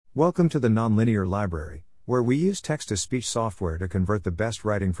Welcome to the Nonlinear Library, where we use text-to-speech software to convert the best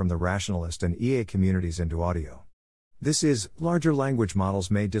writing from the Rationalist and EA communities into audio. This is Larger Language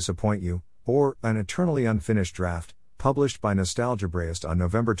Models May Disappoint You, or an eternally unfinished draft, published by nostalgebraist on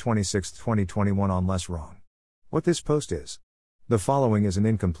November 26, 2021 on LessWrong. What this post is. The following is an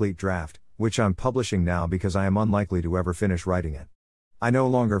incomplete draft, which I'm publishing now because I am unlikely to ever finish writing it. I no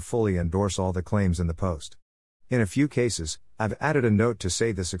longer fully endorse all the claims in the post. In a few cases, I've added a note to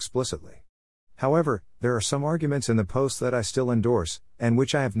say this explicitly. However, there are some arguments in the post that I still endorse, and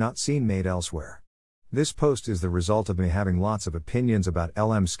which I have not seen made elsewhere. This post is the result of me having lots of opinions about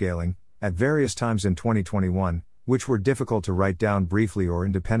LM scaling, at various times in 2021, which were difficult to write down briefly or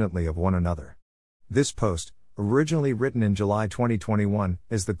independently of one another. This post, originally written in July 2021,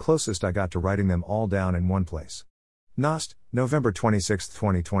 is the closest I got to writing them all down in one place. Nost, November 26,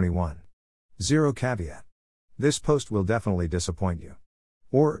 2021. Zero caveat. This post will definitely disappoint you.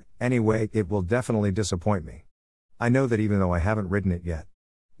 Or, anyway, it will definitely disappoint me. I know that even though I haven't written it yet.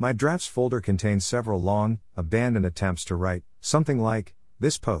 My drafts folder contains several long, abandoned attempts to write something like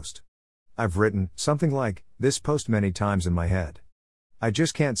this post. I've written something like this post many times in my head. I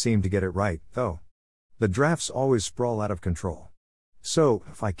just can't seem to get it right, though. The drafts always sprawl out of control. So,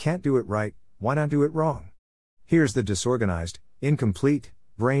 if I can't do it right, why not do it wrong? Here's the disorganized, incomplete,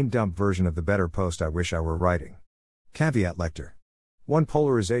 brain dump version of the better post I wish I were writing. Caveat lector. 1.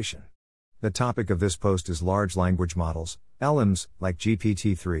 Polarization. The topic of this post is large language models, LMs, like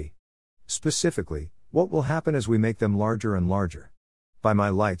GPT-3. Specifically, what will happen as we make them larger and larger? By my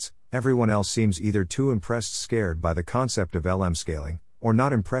lights, everyone else seems either too impressed scared by the concept of LM scaling, or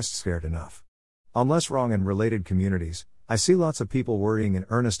not impressed scared enough. On LessWrong and related communities, I see lots of people worrying in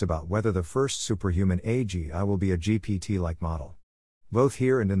earnest about whether the first superhuman AGI will be a GPT-like model. Both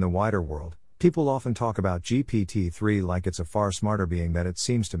here and in the wider world, people often talk about GPT-3 like it's a far smarter being than it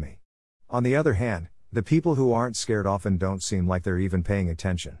seems to me. On the other hand, the people who aren't scared often don't seem like they're even paying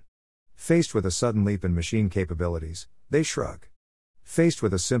attention. Faced with a sudden leap in machine capabilities, they shrug. Faced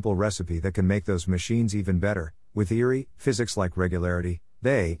with a simple recipe that can make those machines even better, with eerie physics like regularity,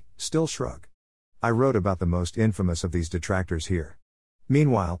 they still shrug. I wrote about the most infamous of these detractors here.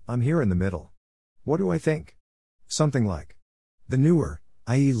 Meanwhile, I'm here in the middle. What do I think? Something like the newer,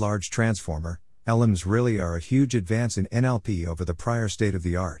 i.e. large transformer, LMs really are a huge advance in NLP over the prior state of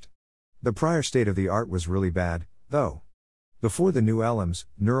the art. The prior state of the art was really bad, though. Before the new LMs,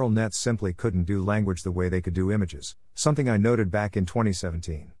 neural nets simply couldn't do language the way they could do images, something I noted back in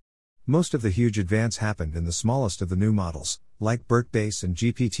 2017. Most of the huge advance happened in the smallest of the new models, like BERT-Base and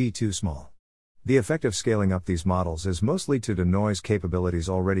GPT-2-small. The effect of scaling up these models is mostly to denoise capabilities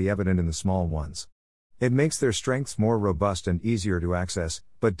already evident in the small ones. It makes their strengths more robust and easier to access,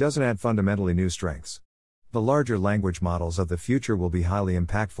 but doesn't add fundamentally new strengths. The larger language models of the future will be highly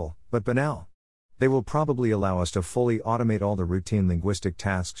impactful, but banal. They will probably allow us to fully automate all the routine linguistic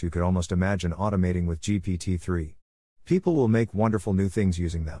tasks you could almost imagine automating with GPT-3. People will make wonderful new things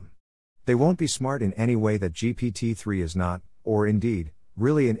using them. They won't be smart in any way that GPT-3 is not, or indeed,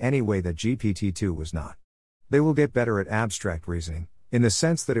 really in any way that GPT-2 was not. They will get better at abstract reasoning, in the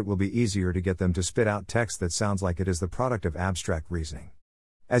sense that it will be easier to get them to spit out text that sounds like it is the product of abstract reasoning.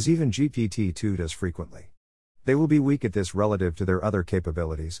 As even GPT-2 does frequently. They will be weak at this relative to their other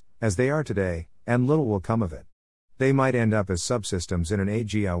capabilities, as they are today, and little will come of it. They might end up as subsystems in an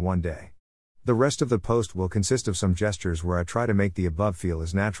AGI one day. The rest of the post will consist of some gestures where I try to make the above feel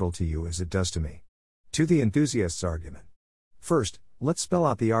as natural to you as it does to me. To the enthusiast's argument. First, let's spell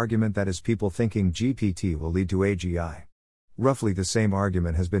out the argument that is people thinking GPT will lead to AGI. Roughly the same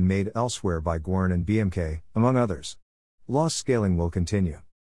argument has been made elsewhere by Gwern and BMK, among others. Loss scaling will continue.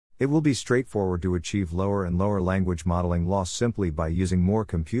 It will be straightforward to achieve lower and lower language modeling loss simply by using more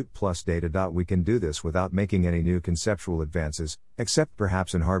compute plus data. We can do this without making any new conceptual advances, except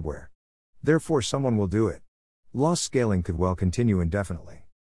perhaps in hardware. Therefore someone will do it. Loss scaling could well continue indefinitely.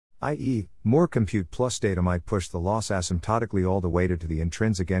 I.e., more compute plus data might push the loss asymptotically all the way to the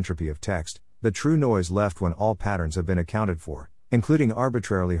intrinsic entropy of text, the true noise left when all patterns have been accounted for, including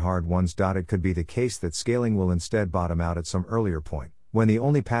arbitrarily hard ones. It could be the case that scaling will instead bottom out at some earlier point, when the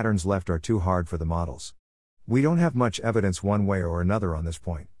only patterns left are too hard for the models. We don't have much evidence one way or another on this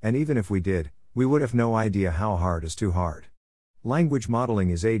point, and even if we did, we would have no idea how hard is too hard. Language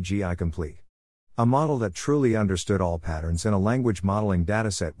modeling is AGI complete. A model that truly understood all patterns in a language modeling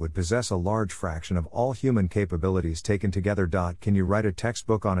dataset would possess a large fraction of all human capabilities taken together. Can you write a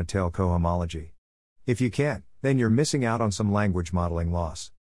textbook on a tail cohomology? If you can't, then you're missing out on some language modeling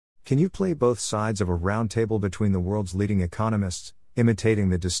loss. Can you play both sides of a round table between the world's leading economists, imitating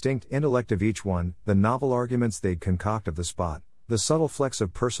the distinct intellect of each one, the novel arguments they'd concoct of the spot, the subtle flecks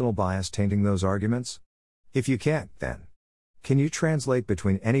of personal bias tainting those arguments? If you can't, then can you translate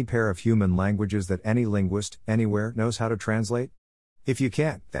between any pair of human languages that any linguist, anywhere, knows how to translate? If you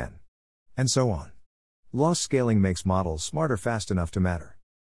can't, then. And so on. Loss scaling makes models smarter fast enough to matter.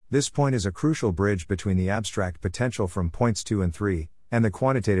 This point is a crucial bridge between the abstract potential from points 2 and 3, and the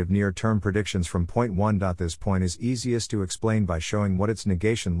quantitative near-term predictions from point 1. This point is easiest to explain by showing what its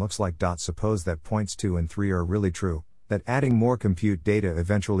negation looks like. Suppose that points 2 and 3 are really true, that adding more compute data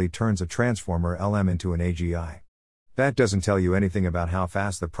eventually turns a transformer LM into an AGI. That doesn't tell you anything about how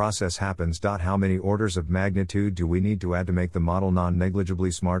fast the process happens. How many orders of magnitude do we need to add to make the model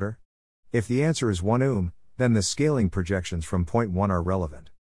non-negligibly smarter? If the answer is 1 then the scaling projections from point 1 are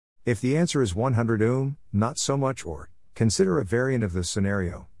relevant. If the answer is 100 not so much. Or, consider a variant of this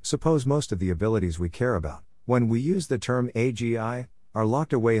scenario. Suppose most of the abilities we care about, when we use the term AGI, are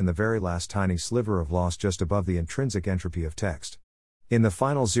locked away in the very last tiny sliver of loss just above the intrinsic entropy of text. In the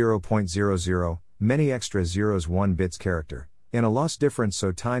final 0.00, many extra zeros 1 bits character, in a loss difference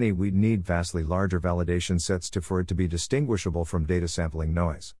so tiny we'd need vastly larger validation sets for it to be distinguishable from data sampling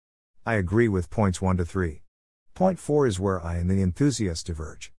noise. I agree with points 1 to 3. Point 4 is where I and the enthusiasts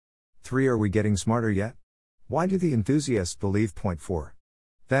diverge. 3 Are we getting smarter yet? Why do the enthusiasts believe point 4?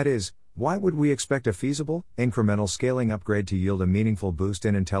 That is, why would we expect a feasible, incremental scaling upgrade to yield a meaningful boost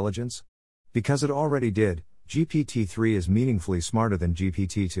in intelligence? Because it already did. GPT-3 is meaningfully smarter than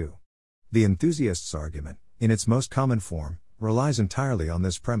GPT-2. The enthusiast's argument, in its most common form, relies entirely on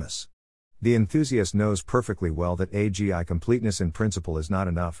this premise. The enthusiast knows perfectly well that AGI completeness in principle is not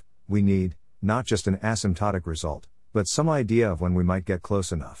enough. We need, not just an asymptotic result, but some idea of when we might get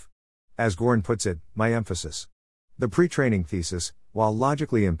close enough. As Gorn puts it, my emphasis. The pre-training thesis, while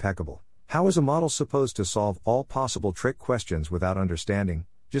logically impeccable, how is a model supposed to solve all possible trick questions without understanding,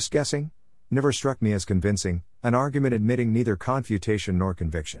 just guessing? Never struck me as convincing, an argument admitting neither confutation nor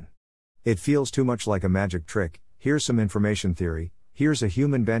conviction. It feels too much like a magic trick. Here's some information theory, here's a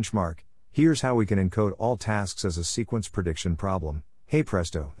human benchmark, here's how we can encode all tasks as a sequence prediction problem. Hey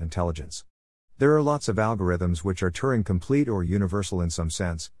presto, intelligence. There are lots of algorithms which are Turing complete or universal in some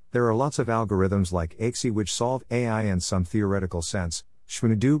sense. There are lots of algorithms like AXI which solve AI in some theoretical sense.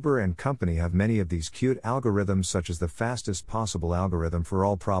 Schmidhuber and company have many of these cute algorithms, such as the fastest possible algorithm for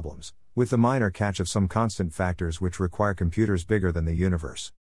all problems, with the minor catch of some constant factors which require computers bigger than the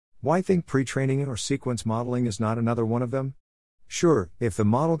universe. Why think pre-training or sequence modeling is not another one of them? Sure, if the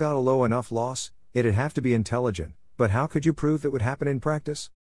model got a low enough loss, it'd have to be intelligent, but how could you prove that would happen in practice?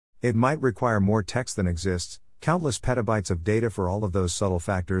 It might require more text than exists, countless petabytes of data for all of those subtle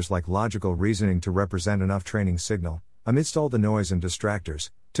factors like logical reasoning to represent enough training signal, amidst all the noise and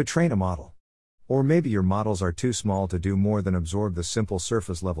distractors, to train a model. Or maybe your models are too small to do more than absorb the simple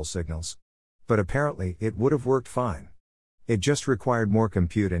surface level signals. But apparently, it would have worked fine. It just required more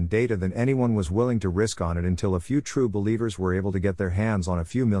compute and data than anyone was willing to risk on it until a few true believers were able to get their hands on a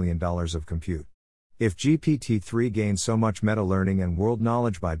few $1 million of compute. If GPT-3 gained so much meta-learning and world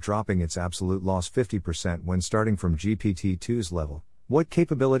knowledge by dropping its absolute loss 50% when starting from GPT-2's level, what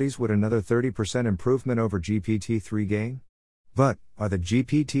capabilities would another 30% improvement over GPT-3 gain? But, are the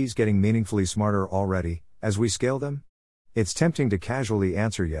GPTs getting meaningfully smarter already, as we scale them? It's tempting to casually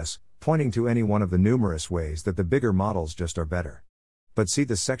answer yes, pointing to any one of the numerous ways that the bigger models just are better. But see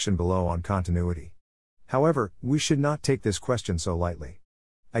the section below on continuity. However, we should not take this question so lightly.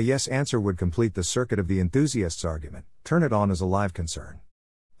 A yes answer would complete the circuit of the enthusiast's argument, turn it on as a live concern.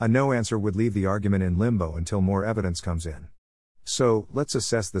 A no answer would leave the argument in limbo until more evidence comes in. So, let's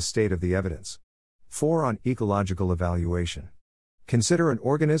assess the state of the evidence. 4 on ecological evaluation. Consider an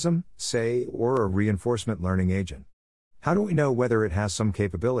organism, say, or a reinforcement learning agent. How do we know whether it has some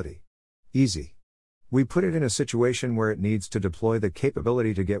capability? Easy. We put it in a situation where it needs to deploy the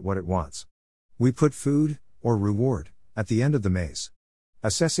capability to get what it wants. We put food, or reward, at the end of the maze.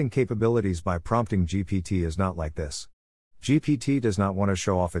 Assessing capabilities by prompting GPT is not like this. GPT does not want to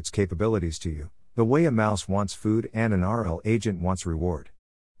show off its capabilities to you, the way a mouse wants food and an RL agent wants reward.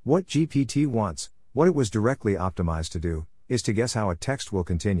 What GPT wants, what it was directly optimized to do, is to guess how a text will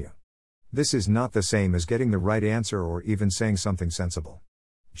continue. This is not the same as getting the right answer or even saying something sensible.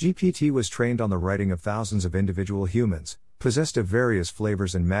 GPT was trained on the writing of thousands of individual humans, possessed of various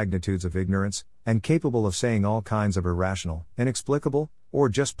flavors and magnitudes of ignorance, and capable of saying all kinds of irrational, inexplicable, or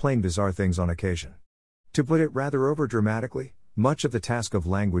just plain bizarre things on occasion. To put it rather overdramatically, much of the task of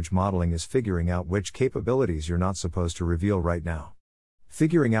language modeling is figuring out which capabilities you're not supposed to reveal right now.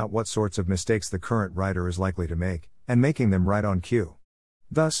 Figuring out what sorts of mistakes the current writer is likely to make, and making them right on cue.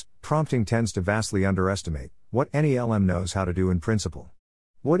 Thus, prompting tends to vastly underestimate what any LM knows how to do in principle.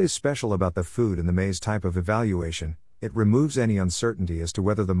 What is special about the food in the maze type of evaluation, it removes any uncertainty as to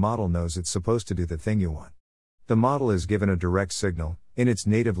whether the model knows it's supposed to do the thing you want. The model is given a direct signal, in its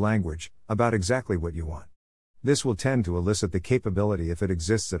native language, about exactly what you want. This will tend to elicit the capability if it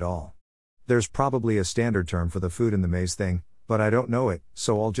exists at all. There's probably a standard term for the food in the maze thing, but I don't know it,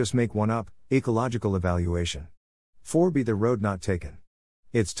 so I'll just make one up: ecological evaluation. 4b The road not taken.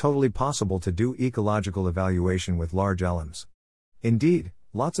 It's totally possible to do ecological evaluation with large LMs. Indeed,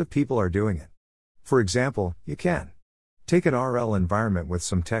 lots of people are doing it. For example, you can take an RL environment with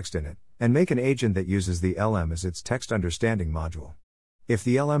some text in it, and make an agent that uses the LM as its text understanding module. If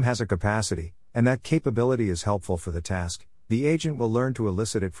the LM has a capacity, and that capability is helpful for the task, the agent will learn to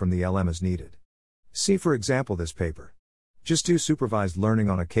elicit it from the LM as needed. See for example this paper. Just do supervised learning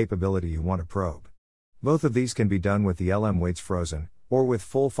on a capability you want to probe. Both of these can be done with the LM weights frozen, or with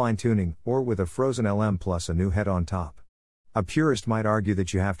full fine-tuning, or with a frozen LM plus a new head on top. A purist might argue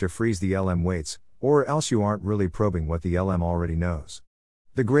that you have to freeze the LM weights, or else you aren't really probing what the LM already knows.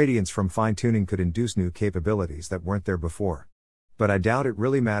 The gradients from fine-tuning could induce new capabilities that weren't there before. But I doubt it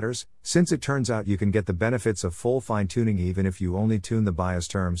really matters, since it turns out you can get the benefits of full fine-tuning even if you only tune the bias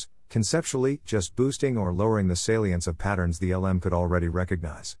terms, conceptually, just boosting or lowering the salience of patterns the LM could already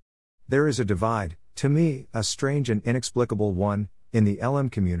recognize. There is a divide, to me, a strange and inexplicable one, in the LM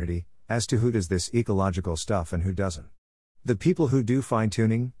community, as to who does this ecological stuff and who doesn't. The people who do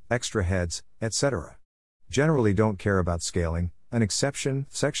fine-tuning, extra heads, etc. generally don't care about scaling, an exception,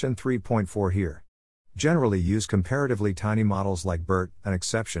 section 3.4 here. Generally use comparatively tiny models like BERT, an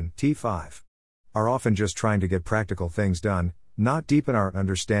exception, T5. Are often just trying to get practical things done, not deepen our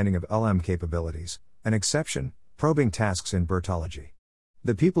understanding of LM capabilities, an exception, probing tasks in BERTology.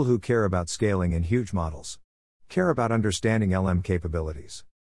 The people who care about scaling in huge models care about understanding LM capabilities.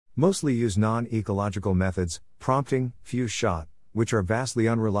 Mostly use non-ecological methods, prompting, fuse shot, which are vastly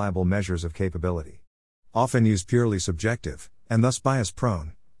unreliable measures of capability. Often use purely subjective, and thus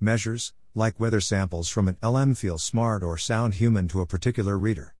bias-prone, measures, like whether samples from an LM feel smart or sound human to a particular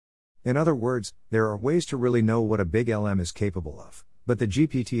reader. In other words, there are ways to really know what a big LM is capable of, but the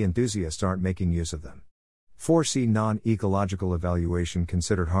GPT enthusiasts aren't making use of them. 4c Non-ecological evaluation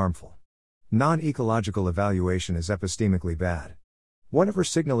considered harmful. Non-ecological evaluation is epistemically bad. Whatever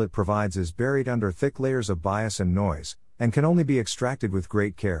signal it provides is buried under thick layers of bias and noise, and can only be extracted with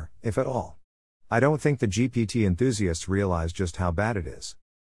great care, if at all. I don't think the GPT enthusiasts realize just how bad it is.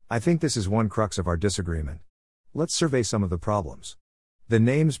 I think this is one crux of our disagreement. Let's survey some of the problems. The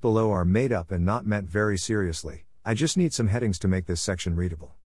names below are made up and not meant very seriously. I just need some headings to make this section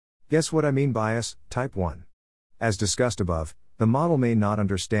readable. Guess what I mean bias, type 1. As discussed above, the model may not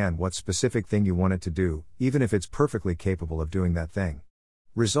understand what specific thing you want it to do, even if it's perfectly capable of doing that thing.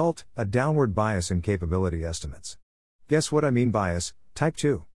 Result, a downward bias in capability estimates. Guess what I mean bias, type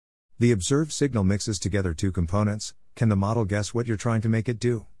 2. The observed signal mixes together two components. Can the model guess what you're trying to make it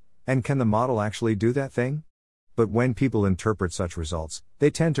do? And can the model actually do that thing? But when people interpret such results, they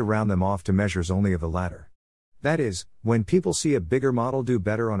tend to round them off to measures only of the latter. That is, when people see a bigger model do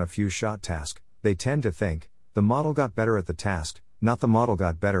better on a few shot task, they tend to think, the model got better at the task, not the model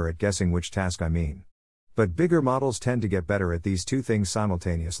got better at guessing which task I mean. But bigger models tend to get better at these two things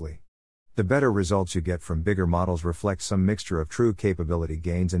simultaneously. The better results you get from bigger models reflect some mixture of true capability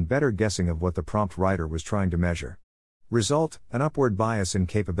gains and better guessing of what the prompt writer was trying to measure. Result, an upward bias in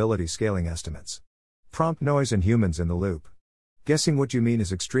capability scaling estimates. Prompt noise and humans in the loop. Guessing what you mean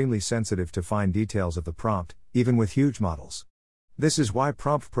is extremely sensitive to fine details of the prompt, even with huge models. This is why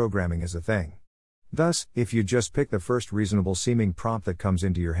prompt programming is a thing. Thus, if you just pick the first reasonable seeming prompt that comes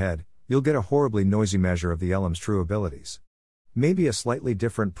into your head, you'll get a horribly noisy measure of the LM's true abilities. Maybe a slightly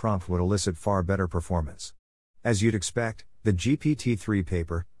different prompt would elicit far better performance. As you'd expect, the GPT-3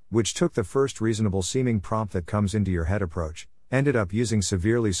 paper, which took the first reasonable seeming prompt that comes into your head approach, ended up using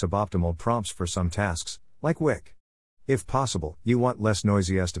severely suboptimal prompts for some tasks, like WIC. If possible, you want less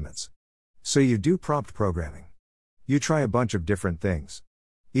noisy estimates. So you do prompt programming. You try a bunch of different things.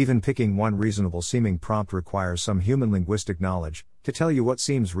 Even picking one reasonable seeming prompt requires some human linguistic knowledge to tell you what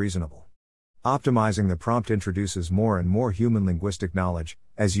seems reasonable. Optimizing the prompt introduces more and more human linguistic knowledge,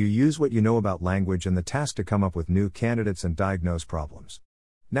 as you use what you know about language and the task to come up with new candidates and diagnose problems.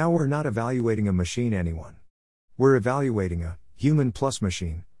 Now we're not evaluating a machine anyone. We're evaluating a human plus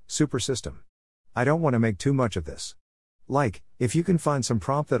machine super system. I don't want to make too much of this. Like, if you can find some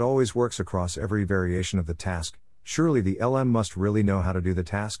prompt that always works across every variation of the task, surely the LM must really know how to do the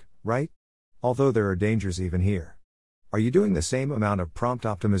task, right? Although there are dangers even here. Are you doing the same amount of prompt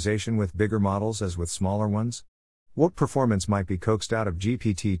optimization with bigger models as with smaller ones? What performance might be coaxed out of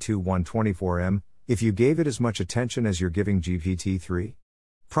GPT-2-124M if you gave it as much attention as you're giving GPT-3?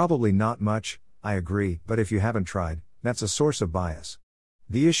 Probably not much, I agree, but if you haven't tried, That's a source of bias.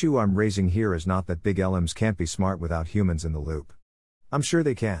 The issue I'm raising here is not that big LMs can't be smart without humans in the loop. I'm sure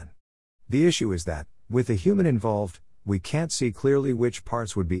they can. The issue is that, with a human involved, we can't see clearly which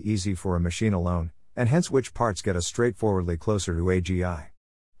parts would be easy for a machine alone, and hence which parts get us straightforwardly closer to AGI.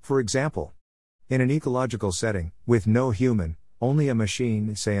 For example, in an ecological setting, with no human, only a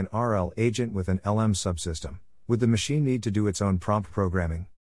machine, say an RL agent with an LM subsystem, would the machine need to do its own prompt programming?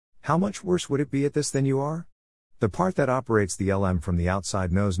 How much worse would it be at this than you are? The part that operates the LM from the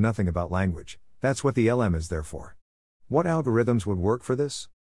outside knows nothing about language, that's what the LM is there for. What algorithms would work for this?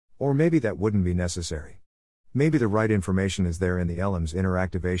 Or maybe that wouldn't be necessary. Maybe the right information is there in the LM's inner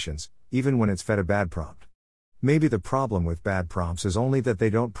activations, even when it's fed a bad prompt. Maybe the problem with bad prompts is only that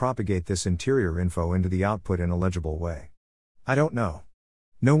they don't propagate this interior info into the output in a legible way. I don't know.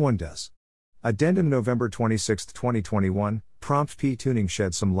 No one does. Addendum November 26, 2021, Prompt P tuning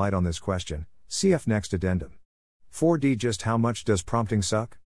sheds some light on this question, cf. next addendum. 4D. Just how much does prompting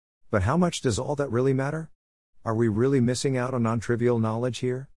suck? But how much does all that really matter? Are we really missing out on non-trivial knowledge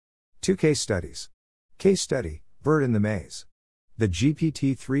here? 2 case studies. Case study, BERT in the maze. The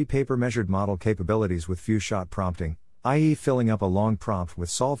GPT-3 paper measured model capabilities with few-shot prompting, i.e. filling up a long prompt with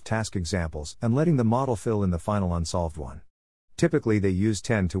solved task examples and letting the model fill in the final unsolved one. Typically they use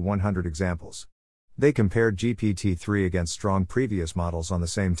 10 to 100 examples. They compared GPT-3 against strong previous models on the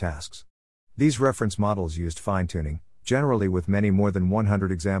same tasks. These reference models used fine-tuning, generally with many more than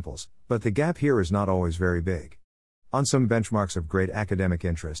 100 examples, but the gap here is not always very big. On some benchmarks of great academic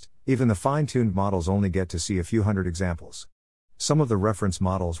interest, even the fine-tuned models only get to see a few hundred examples. Some of the reference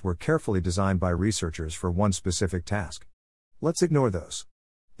models were carefully designed by researchers for one specific task. Let's ignore those.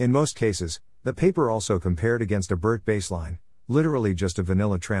 In most cases, the paper also compared against a BERT baseline, literally just a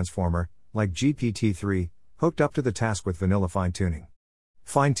vanilla transformer, like GPT-3, hooked up to the task with vanilla fine-tuning.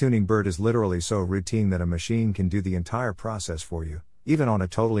 Fine-tuning BERT is literally so routine that a machine can do the entire process for you, even on a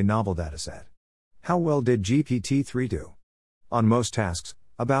totally novel dataset. How well did GPT-3 do? On most tasks,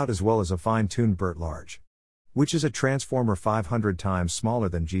 about as well as a fine-tuned BERT large, which is a transformer 500 times smaller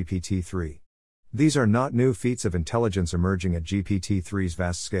than GPT-3. These are not new feats of intelligence emerging at GPT-3's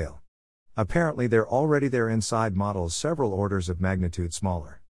vast scale. Apparently they're already there inside models several orders of magnitude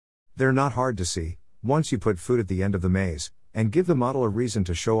smaller. They're not hard to see, once you put food at the end of the maze, and give the model a reason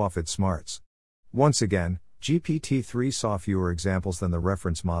to show off its smarts. Once again, GPT-3 saw fewer examples than the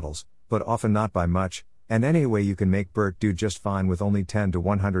reference models, but often not by much, and anyway you can make BERT do just fine with only 10 to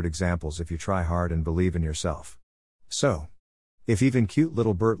 100 examples if you try hard and believe in yourself. So, if even cute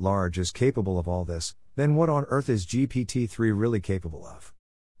little BERT large is capable of all this, then what on earth is GPT-3 really capable of?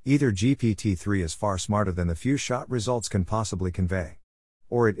 Either GPT-3 is far smarter than the few-shot results can possibly convey.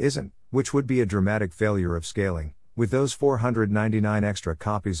 Or it isn't, which would be a dramatic failure of scaling, with those 499 extra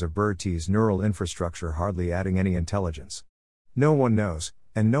copies of BERT's neural infrastructure hardly adding any intelligence. No one knows,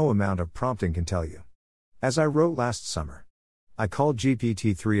 and no amount of prompting can tell you. As I wrote last summer, I called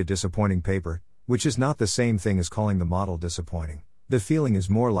GPT-3 a disappointing paper, which is not the same thing as calling the model disappointing. The feeling is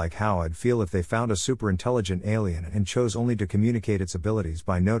more like how I'd feel if they found a super-intelligent alien and chose only to communicate its abilities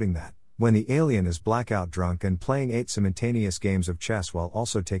by noting that, when the alien is blackout drunk and playing 8 simultaneous games of chess while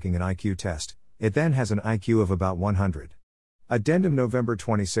also taking an IQ test, it then has an IQ of about 100. Addendum November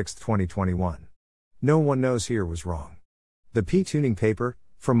 26, 2021. No one knows here was wrong. The P-tuning paper,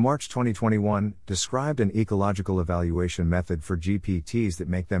 from March 2021, described an ecological evaluation method for GPTs that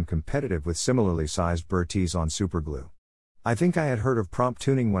make them competitive with similarly sized BERTs on superglue. I think I had heard of prompt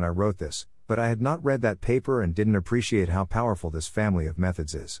tuning when I wrote this, but I had not read that paper and didn't appreciate how powerful this family of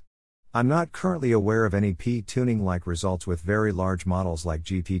methods is. I'm not currently aware of any P-tuning-like results with very large models like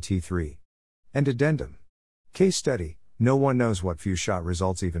GPT-3. And addendum. Case study, no one knows what few-shot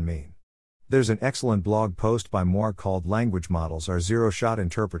results even mean. There's an excellent blog post by Moore called Language Models Are Zero-Shot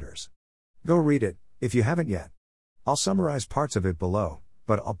Interpreters. Go read it, if you haven't yet. I'll summarize parts of it below,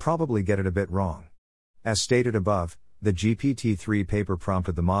 but I'll probably get it a bit wrong. As stated above, the GPT-3 paper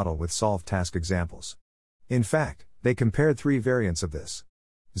prompted the model with solved task examples. In fact, they compared 3 variants of this.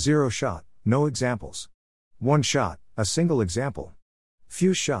 0 shot, no examples. 1 shot, a single example.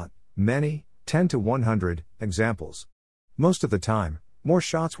 Few shot, many, 10 to 100, examples. Most of the time, more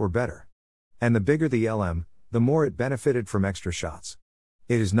shots were better. And the bigger the LM, the more it benefited from extra shots.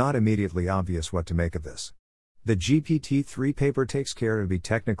 It is not immediately obvious what to make of this. The GPT-3 paper takes care to be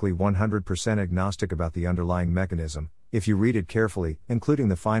technically 100% agnostic about the underlying mechanism, if you read it carefully, including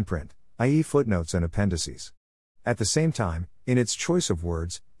the fine print, i.e. footnotes and appendices. At the same time, in its choice of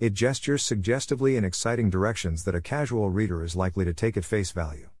words, it gestures suggestively in exciting directions that a casual reader is likely to take at face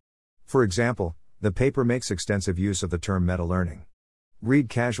value. For example, the paper makes extensive use of the term meta-learning. Read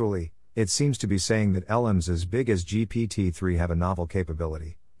casually, it seems to be saying that LMs as big as GPT-3 have a novel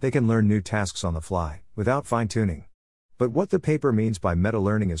capability: they can learn new tasks on the fly, without fine-tuning. But what the paper means by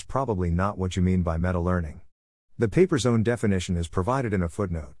meta-learning is probably not what you mean by meta-learning. The paper's own definition is provided in a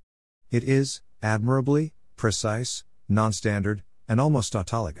footnote. It is, admirably, precise, non-standard, and almost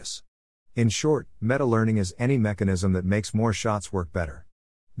tautologous. In short, meta-learning is any mechanism that makes more shots work better.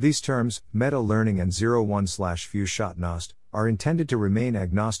 These terms, meta-learning and 0-1/few-shot nost, are intended to remain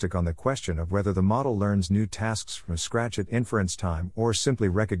agnostic on the question of whether the model learns new tasks from scratch at inference time or simply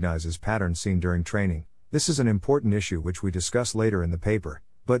recognizes patterns seen during training. This is an important issue which we discuss later in the paper,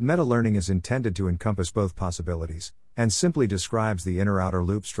 but meta-learning is intended to encompass both possibilities, and simply describes the inner-outer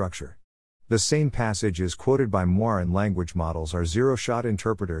loop structure. The same passage is quoted by Moir in Language Models Are Zero-Shot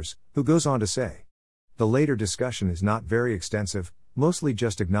Interpreters, who goes on to say, the later discussion is not very extensive, mostly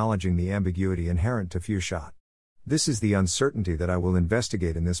just acknowledging the ambiguity inherent to few-shot. This is the uncertainty that I will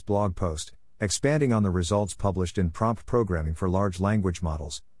investigate in this blog post, expanding on the results published in Prompt Programming for Large Language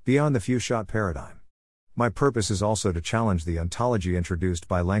Models, beyond the few-shot paradigm. My purpose is also to challenge the ontology introduced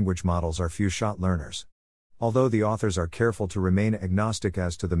by language models are few-shot learners. Although the authors are careful to remain agnostic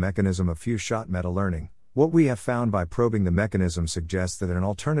as to the mechanism of few-shot meta-learning, what we have found by probing the mechanism suggests that an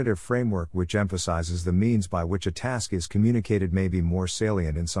alternative framework which emphasizes the means by which a task is communicated may be more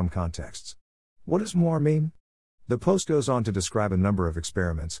salient in some contexts. What does more mean? The post goes on to describe a number of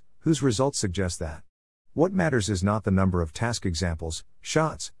experiments, whose results suggest that what matters is not the number of task examples,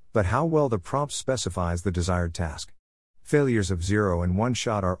 shots, but how well the prompt specifies the desired task. Failures of 0 and 1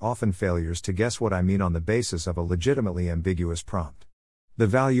 shot are often failures to guess what I mean on the basis of a legitimately ambiguous prompt. The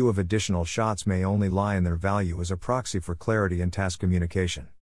value of additional shots may only lie in their value as a proxy for clarity in task communication.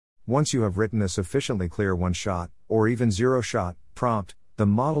 Once you have written a sufficiently clear 1 shot, or even 0 shot, prompt, the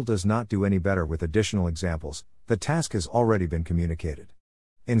model does not do any better with additional examples. The task has already been communicated.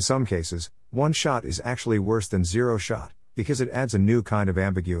 In some cases, 1 shot is actually worse than 0 shot, because it adds a new kind of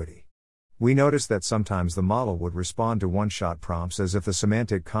ambiguity. We notice that sometimes the model would respond to 1-shot prompts as if the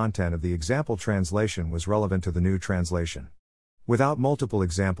semantic content of the example translation was relevant to the new translation. Without multiple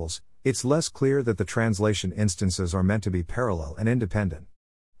examples, it's less clear that the translation instances are meant to be parallel and independent.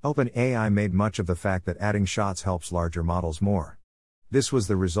 OpenAI made much of the fact that adding shots helps larger models more. This was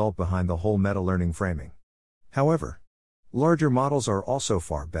the result behind the whole meta-learning framing. However, larger models are also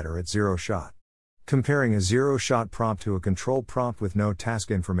far better at 0-shot. Comparing a 0-shot prompt to a control prompt with no task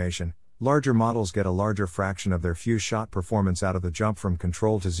information, larger models get a larger fraction of their few-shot performance out of the jump from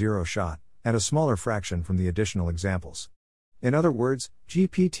control to 0-shot, and a smaller fraction from the additional examples. In other words,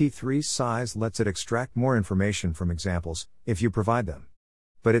 GPT-3's size lets it extract more information from examples, if you provide them.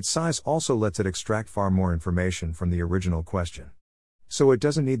 But its size also lets it extract far more information from the original question. So it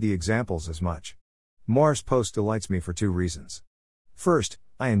doesn't need the examples as much. Moir's post delights me for 2 reasons. First,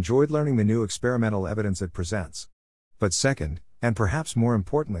 I enjoyed learning the new experimental evidence it presents. But second, and perhaps more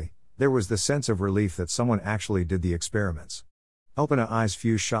importantly, there was the sense of relief that someone actually did the experiments. OpenAI's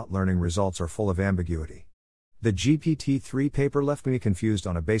few-shot learning results are full of ambiguity. The GPT-3 paper left me confused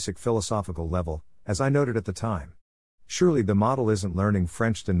on a basic philosophical level, as I noted at the time. Surely the model isn't learning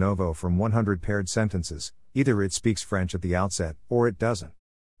French de novo from 100 paired sentences, either it speaks French at the outset, or it doesn't.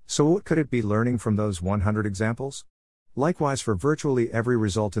 So what could it be learning from those 100 examples? Likewise for virtually every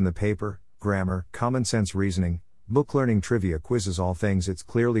result in the paper, grammar, common sense reasoning, book learning trivia quizzes, all things it's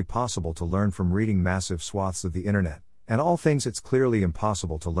clearly possible to learn from reading massive swaths of the internet, and all things it's clearly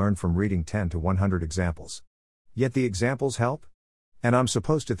impossible to learn from reading 10 to 100 examples. Yet the examples help? And I'm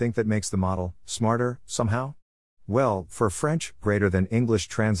supposed to think that makes the model smarter, somehow? Well, for French, greater than English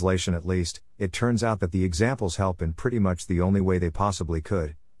translation at least, it turns out that the examples help in pretty much the only way they possibly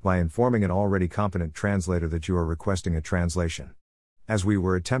could, by informing an already competent translator that you are requesting a translation. As we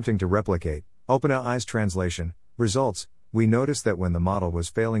were attempting to replicate OpenAI's translation results, we noticed that when the model was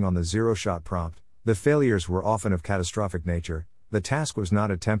failing on the 0-shot prompt, the failures were often of catastrophic nature. The task was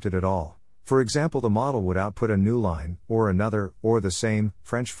not attempted at all. For example, the model would output a new line, or another, or the same,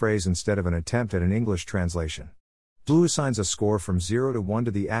 French phrase instead of an attempt at an English translation. Blue assigns a score from 0 to 1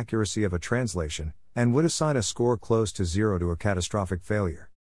 to the accuracy of a translation, and would assign a score close to 0 to a catastrophic failure.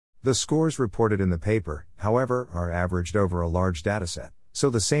 The scores reported in the paper, however, are averaged over a large dataset, so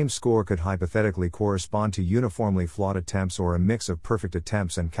the same score could hypothetically correspond to uniformly flawed attempts or a mix of perfect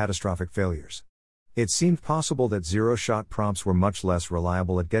attempts and catastrophic failures. It seemed possible that 0-shot prompts were much less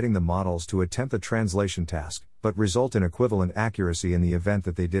reliable at getting the models to attempt the translation task, but result in equivalent accuracy in the event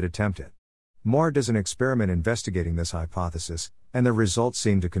that they did attempt it. Moir does an experiment investigating this hypothesis, and the results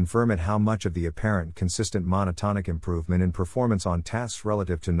seem to confirm it. How much of the apparent consistent monotonic improvement in performance on tasks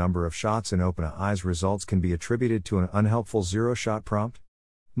relative to number of shots in OpenAI's results can be attributed to an unhelpful 0-shot prompt?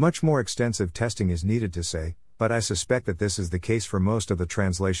 Much more extensive testing is needed to say, but I suspect that this is the case for most of the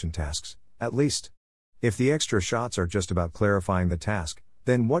translation tasks, at least. If the extra shots are just about clarifying the task,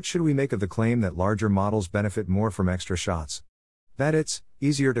 then what should we make of the claim that larger models benefit more from extra shots? That it's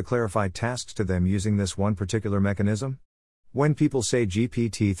easier to clarify tasks to them using this one particular mechanism? When people say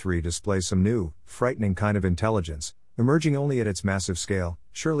GPT-3 displays some new, frightening kind of intelligence, emerging only at its massive scale,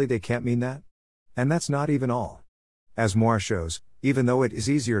 surely they can't mean that? And that's not even all. As Moore shows, even though it is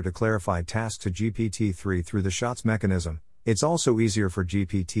easier to clarify tasks to GPT-3 through the shots mechanism, it's also easier for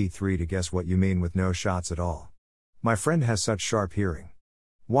GPT-3 to guess what you mean with no shots at all. My friend has such sharp hearing.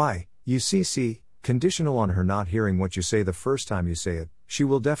 Why, you see, conditional on her not hearing what you say the first time you say it, she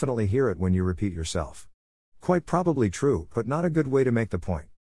will definitely hear it when you repeat yourself. Quite probably true, but not a good way to make the point.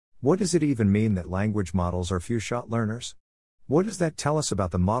 What does it even mean that language models are few-shot learners? What does that tell us about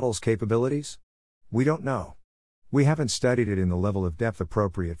the model's capabilities? We don't know. We haven't studied it in the level of depth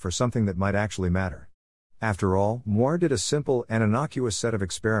appropriate for something that might actually matter. After all, Moore did a simple and innocuous set of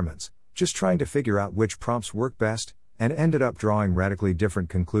experiments, just trying to figure out which prompts work best, and ended up drawing radically different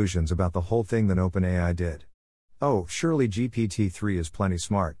conclusions about the whole thing than OpenAI did. Oh, surely GPT-3 is plenty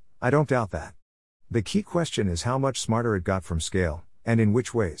smart, I don't doubt that. The key question is how much smarter it got from scale, and in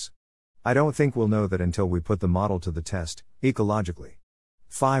which ways. I don't think we'll know that until we put the model to the test, ecologically.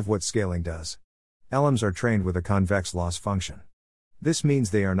 5. What scaling does. LMs are trained with a convex loss function. This means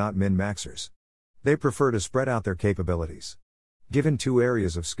they are not min-maxers. They prefer to spread out their capabilities. Given two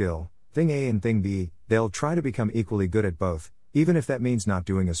areas of skill, thing A and thing B, they'll try to become equally good at both, even if that means not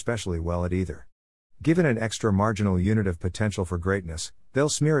doing especially well at either. Given an extra marginal unit of potential for greatness, they'll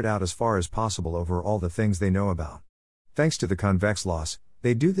smear it out as far as possible over all the things they know about. Thanks to the convex loss,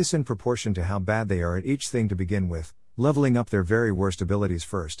 they do this in proportion to how bad they are at each thing to begin with, leveling up their very worst abilities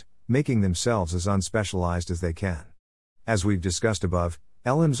first, making themselves as unspecialized as they can. As we've discussed above,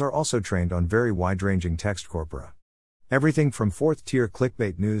 LMs are also trained on very wide-ranging text corpora. Everything from fourth-tier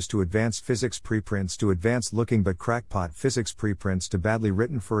clickbait news to advanced physics preprints to advanced-looking but crackpot physics preprints to badly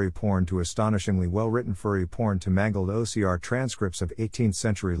written furry porn to astonishingly well-written furry porn to mangled OCR transcripts of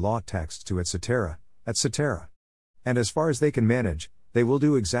 18th-century law texts to etc., etc. And as far as they can manage, they will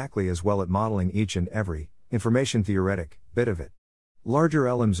do exactly as well at modeling each and every, information-theoretic, bit of it. Larger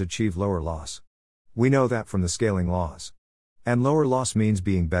LMs achieve lower loss. We know that from the scaling laws. And lower loss means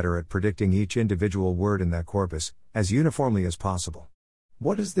being better at predicting each individual word in that corpus, as uniformly as possible.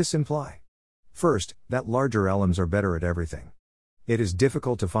 What does this imply? First, that larger LMs are better at everything. It is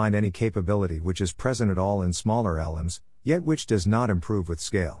difficult to find any capability which is present at all in smaller LMs, yet which does not improve with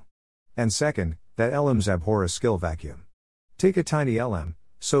scale. And second, that LMs abhor a skill vacuum. Take a tiny LM,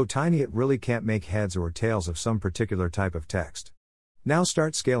 so tiny it really can't make heads or tails of some particular type of text. Now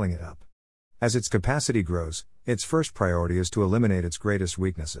start scaling it up. As its capacity grows, its first priority is to eliminate its greatest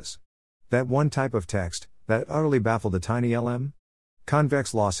weaknesses. That one type of text, that utterly baffled the tiny LM?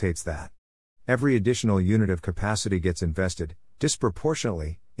 Convex loss hates that. Every additional unit of capacity gets invested,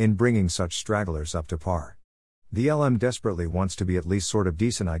 disproportionately, in bringing such stragglers up to par. The LM desperately wants to be at least sort of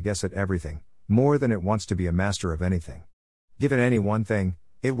decent, I guess, at everything, more than it wants to be a master of anything. Given any one thing,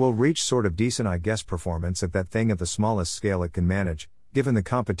 it will reach sort of decent, I guess, performance at that thing at the smallest scale it can manage, given the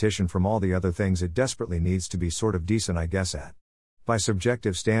competition from all the other things it desperately needs to be sort of decent, I guess, at. By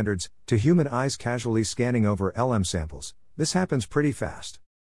subjective standards, to human eyes casually scanning over LM samples, this happens pretty fast.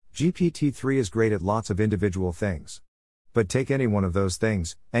 GPT-3 is great at lots of individual things. But take any one of those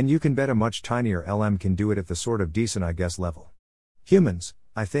things, and you can bet a much tinier LM can do it at the sort of decent, I guess, level. Humans,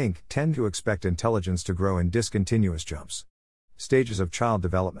 I think, tend to expect intelligence to grow in discontinuous jumps. Stages of child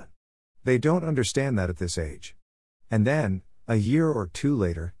development. They don't understand that at this age. And then, a year or two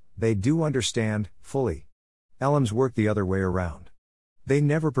later, they do understand, fully. LMs work the other way around. They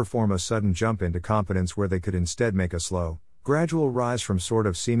never perform a sudden jump into competence where they could instead make a slow, gradual rise from sort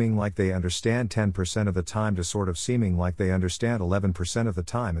of seeming like they understand 10% of the time to sort of seeming like they understand 11% of the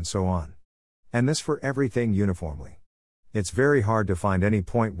time, and so on. And this for everything uniformly. It's very hard to find any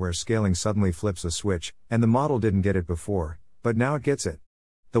point where scaling suddenly flips a switch, and the model didn't get it before, but now it gets it.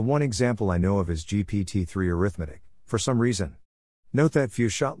 The one example I know of is GPT-3 arithmetic, for some reason. Note that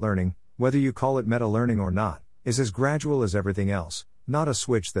few-shot learning, whether you call it meta-learning or not, is as gradual as everything else, not a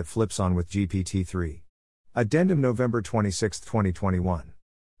switch that flips on with GPT-3. Addendum November 26, 2021.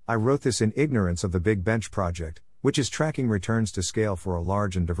 I wrote this in ignorance of the Big Bench project, which is tracking returns to scale for a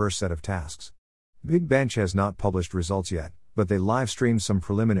large and diverse set of tasks. Big Bench has not published results yet, but they live-streamed some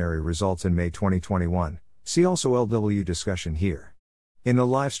preliminary results in May 2021, see also LW discussion here. In the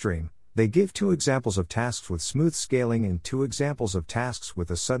livestream, they give 2 examples of tasks with smooth scaling and 2 examples of tasks with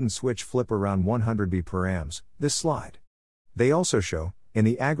a sudden switch flip around 100 B per AMS, this slide. They also show, in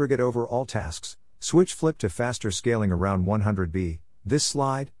the aggregate over all tasks, switch flip to faster scaling around 100B, this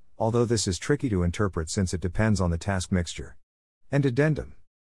slide, although this is tricky to interpret since it depends on the task mixture. And addendum.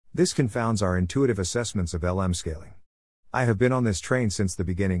 This confounds our intuitive assessments of LM scaling. I have been on this train since the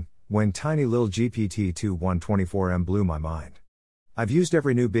beginning, when tiny little GPT-2-124M blew my mind. I've used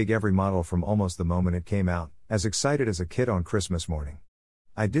every new big every model from almost the moment it came out, as excited as a kid on Christmas morning.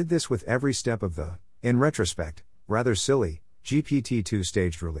 I did this with every step of the, in retrospect, rather silly, GPT-2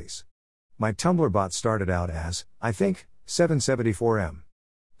 staged release. My Tumblr bot started out as, I think, 774M.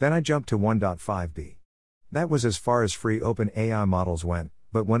 Then I jumped to 1.5B. That was as far as free open AI models went,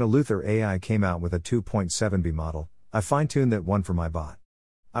 but when Eleuther AI came out with a 2.7B model, I fine-tuned that one for my bot.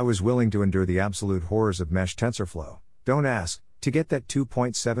 I was willing to endure the absolute horrors of mesh TensorFlow, don't ask, to get that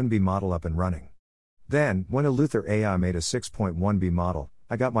 2.7B model up and running. Then, when Eleuther AI made a 6.1B model,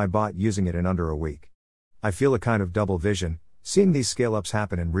 I got my bot using it in under a week. I feel a kind of double vision, seeing these scale-ups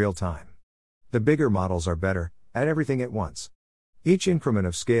happen in real time. The bigger models are better, at everything at once. Each increment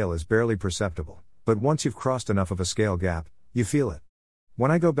of scale is barely perceptible, but once you've crossed enough of a scale gap, you feel it.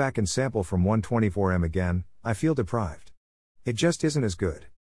 When I go back and sample from 124M again, I feel deprived. It just isn't as good.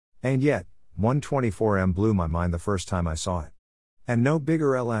 And yet, 124M blew my mind the first time I saw it. And no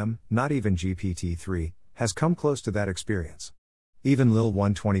bigger LM, not even GPT-3, has come close to that experience. Even Lil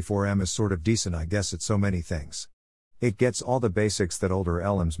 124M is sort of decent, I guess, at so many things. It gets all the basics that older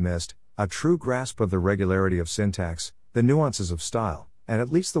LMs missed, a true grasp of the regularity of syntax, the nuances of style, and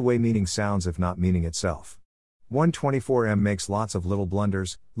at least the way meaning sounds if not meaning itself. 124M makes lots of little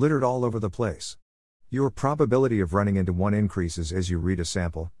blunders, littered all over the place. Your probability of running into one increases as you read a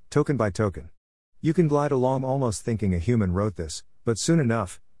sample, token by token. You can glide along almost thinking a human wrote this, but soon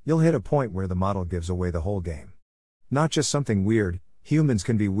enough, you'll hit a point where the model gives away the whole game. Not just something weird, humans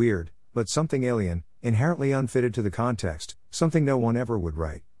can be weird, but something alien, inherently unfitted to the context, something no one ever would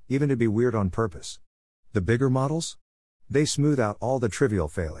write, even to be weird on purpose. The bigger models? They smooth out all the trivial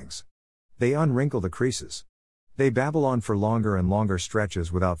failings. They unwrinkle the creases. They babble on for longer and longer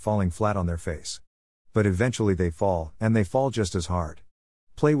stretches without falling flat on their face. But eventually they fall, and they fall just as hard.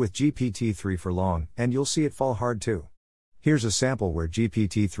 Play with GPT-3 for long, and you'll see it fall hard too. Here's a sample where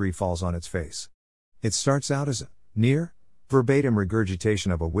GPT-3 falls on its face. It starts out as a near verbatim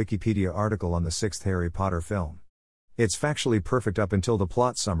regurgitation of a Wikipedia article on the 6th Harry Potter film. It's factually perfect up until the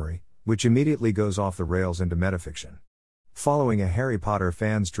plot summary, which immediately goes off the rails into metafiction. Following a Harry Potter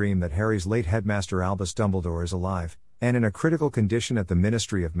fan's dream that Harry's late headmaster Albus Dumbledore is alive, and in a critical condition at the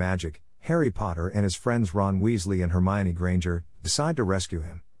Ministry of Magic, Harry Potter and his friends Ron Weasley and Hermione Granger decide to rescue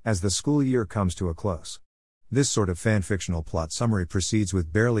him, as the school year comes to a close. This sort of fan-fictional plot summary proceeds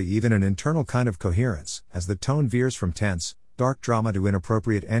with barely even an internal kind of coherence, as the tone veers from tense, dark drama to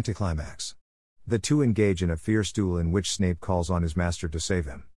inappropriate anticlimax. The two engage in a fierce duel in which Snape calls on his master to save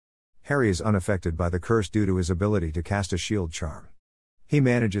him. Harry is unaffected by the curse due to his ability to cast a shield charm. He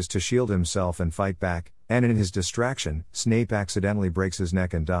manages to shield himself and fight back, and in his distraction, Snape accidentally breaks his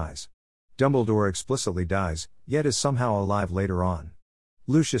neck and dies. Dumbledore explicitly dies, yet is somehow alive later on.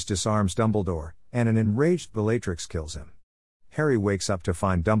 Lucius disarms Dumbledore, and an enraged Bellatrix kills him. Harry wakes up to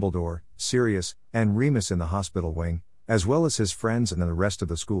find Dumbledore, Sirius, and Remus in the hospital wing, as well as his friends and the rest of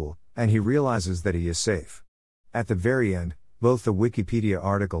the school, and he realizes that he is safe. At the very end, both the Wikipedia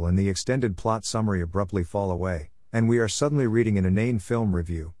article and the extended plot summary abruptly fall away, and we are suddenly reading an inane film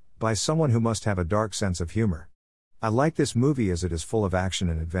review, by someone who must have a dark sense of humor. I like this movie as it is full of action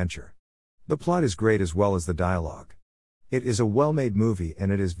and adventure. The plot is great as well as the dialogue. It is a well-made movie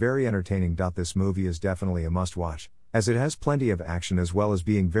and it is very entertaining. This movie is definitely a must-watch, as it has plenty of action as well as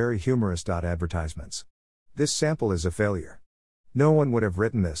being very humorous. Advertisements. This sample is a failure. No one would have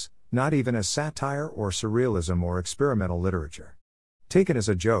written this, not even as satire or surrealism or experimental literature. Taken as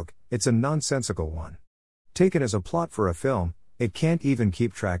a joke, it's a nonsensical one. Taken as a plot for a film, it can't even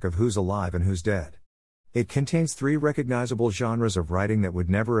keep track of who's alive and who's dead. It contains 3 recognizable genres of writing that would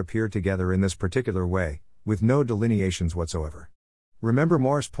never appear together in this particular way, with no delineations whatsoever. Remember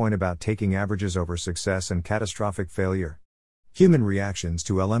Moore's point about taking averages over success and catastrophic failure? Human reactions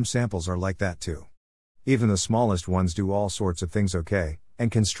to LM samples are like that too. Even the smallest ones do all sorts of things okay, and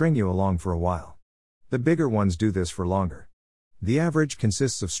can string you along for a while. The bigger ones do this for longer. The average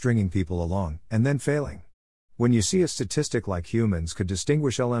consists of stringing people along, and then failing. When you see a statistic like humans could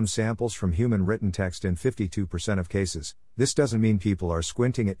distinguish LM samples from human written text in 52% of cases, this doesn't mean people are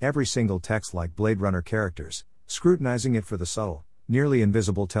squinting at every single text like Blade Runner characters, scrutinizing it for the subtle, nearly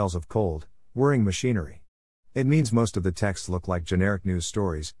invisible tells of cold, whirring machinery. It means most of the texts look like generic news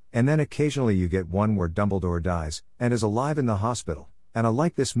stories, and then occasionally you get one where Dumbledore dies, and is alive in the hospital, and I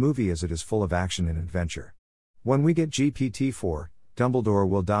like this movie as it is full of action and adventure. When we get GPT-4, Dumbledore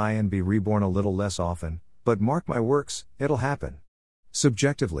will die and be reborn a little less often, but mark my works, it'll happen.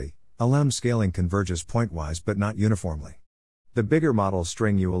 Subjectively, LM scaling converges pointwise but not uniformly. The bigger models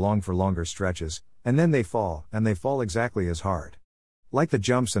string you along for longer stretches, and then they fall, and they fall exactly as hard. Like the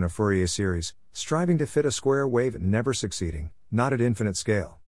jumps in a Fourier series, striving to fit a square wave and never succeeding, not at infinite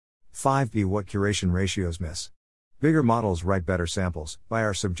scale. 5b. What curation ratios miss? Bigger models write better samples, by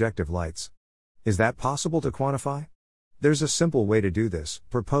our subjective lights. Is that possible to quantify? There's a simple way to do this,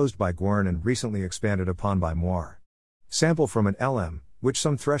 proposed by Gwern and recently expanded upon by Moir. Sample from an LM, which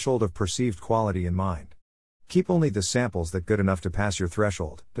some threshold of perceived quality in mind. Keep only the samples that good enough to pass your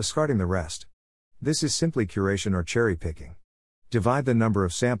threshold, discarding the rest. This is simply curation or cherry picking. Divide the number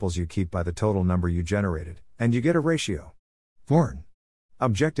of samples you keep by the total number you generated, and you get a ratio. Gwern.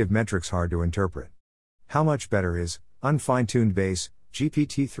 Objective metrics hard to interpret. How much better is unfine-tuned base,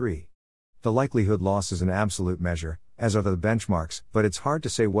 GPT-3? The likelihood loss is an absolute measure, as are the benchmarks, but it's hard to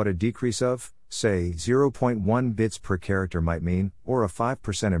say what a decrease of, say, 0.1 bits per character might mean, or a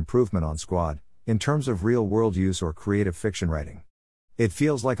 5% improvement on Squad, in terms of real-world use or creative fiction writing. It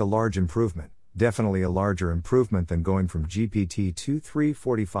feels like a large improvement, definitely a larger improvement than going from GPT-2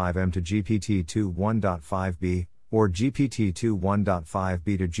 345M to GPT-2 1.5B, or GPT-2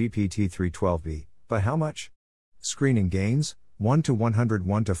 1.5B to GPT-3 12B, but how much? Screening gains? 1 to 100,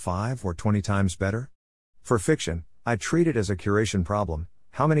 1 to 5, or 20 times better? For fiction, I treat it as a curation problem.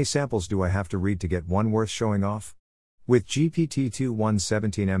 How many samples do I have to read to get one worth showing off? With GPT-2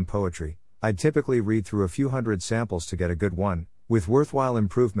 117M poetry, I'd typically read through a few hundred samples to get a good one, with worthwhile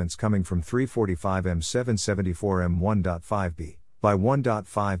improvements coming from 345M 774M 1.5B. By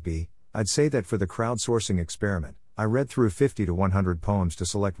 1.5B, I'd say that for the crowdsourcing experiment, I read through 50 to 100 poems to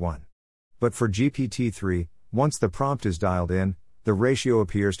select one. But for GPT-3, once the prompt is dialed in, the ratio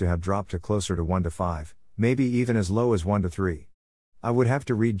appears to have dropped to closer to 1 to 5, maybe even as low as 1 to 3. I would have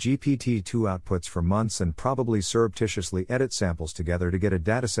to read GPT-2 outputs for months and probably surreptitiously edit samples together to get a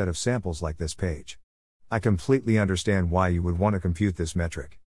dataset of samples like this page. I completely understand why you would want to compute this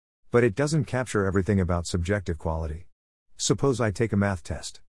metric. But it doesn't capture everything about subjective quality. Suppose I take a math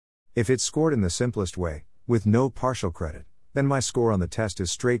test. If it's scored in the simplest way, with no partial credit, then my score on the test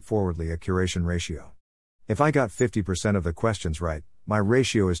is straightforwardly a curation ratio. If I got 50% of the questions right, my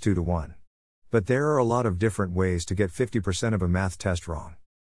ratio is 2 to 1. But there are a lot of different ways to get 50% of a math test wrong.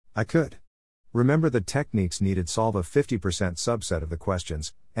 I could remember the techniques needed, solve a 50% subset of the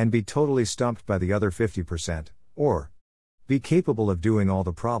questions, and be totally stumped by the other 50%, or be capable of doing all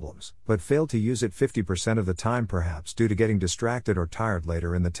the problems, but fail to use it 50% of the time, perhaps due to getting distracted or tired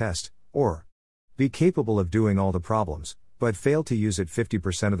later in the test, or be capable of doing all the problems, but fail to use it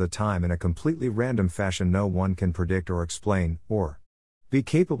 50% of the time in a completely random fashion no one can predict or explain, or be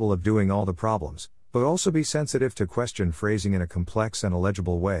capable of doing all the problems, but also be sensitive to question phrasing in a complex and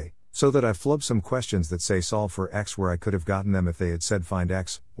illegible way, so that I flub some questions that say solve for X where I could have gotten them if they had said find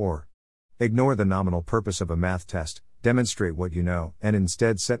X, or ignore the nominal purpose of a math test, demonstrate what you know, and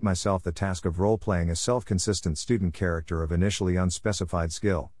instead set myself the task of role-playing a self-consistent student character of initially unspecified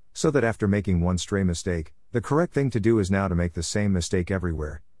skill, so that after making one stray mistake, the correct thing to do is now to make the same mistake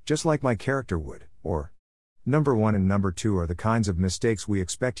everywhere, just like my character would, or number 1 and number 2 are the kinds of mistakes we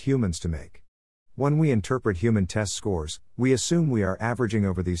expect humans to make. When we interpret human test scores, we assume we are averaging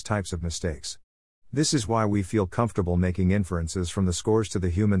over these types of mistakes. This is why we feel comfortable making inferences from the scores to the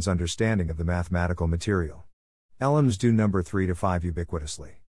human's understanding of the mathematical material. LMs do number 3 to 5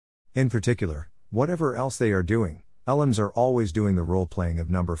 ubiquitously. In particular, whatever else they are doing, LMs are always doing the role-playing of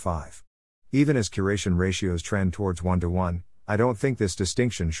number 5. Even as curation ratios trend towards 1 to 1, I don't think this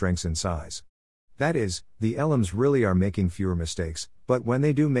distinction shrinks in size. That is, the LMs really are making fewer mistakes, but when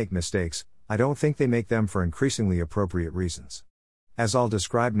they do make mistakes, I don't think they make them for increasingly appropriate reasons. As I'll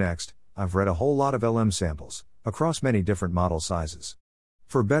describe next, I've read a whole lot of LM samples, across many different model sizes.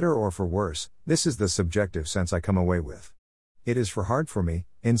 For better or for worse, this is the subjective sense I come away with. It is hard for me,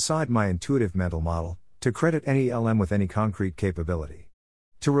 inside my intuitive mental model, to credit any LM with any concrete capability.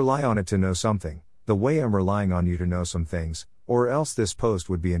 To rely on it to know something, the way I'm relying on you to know some things, or else this post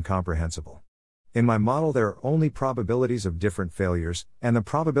would be incomprehensible. In my model there are only probabilities of different failures, and the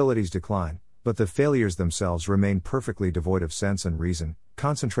probabilities decline, but the failures themselves remain perfectly devoid of sense and reason,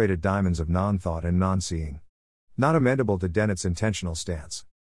 concentrated diamonds of non-thought and non-seeing. Not amendable to Dennett's intentional stance.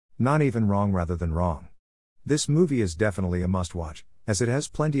 Not even wrong rather than wrong. This movie is definitely a must-watch, as it has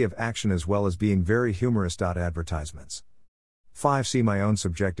plenty of action as well as being very humorous. Advertisements. 5. See my own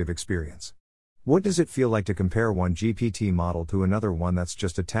subjective experience. What does it feel like to compare one GPT model to another one that's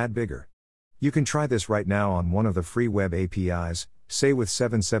just a tad bigger? You can try this right now on one of the free web APIs, say with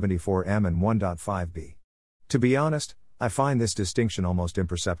 774M and 1.5B. To be honest, I find this distinction almost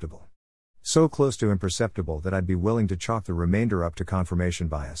imperceptible. So close to imperceptible that I'd be willing to chalk the remainder up to confirmation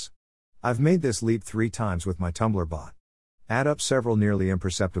bias. I've made this leap 3 times with my Tumblr bot. Add up several nearly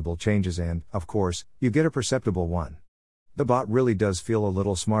imperceptible changes and, of course, you get a perceptible one. The bot really does feel a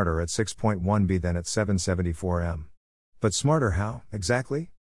little smarter at 6.1b than at 774m. But smarter how,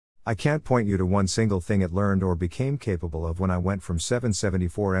 exactly? I can't point you to one single thing it learned or became capable of when I went from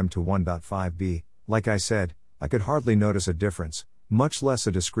 774m to 1.5b. Like I said, I could hardly notice a difference, much less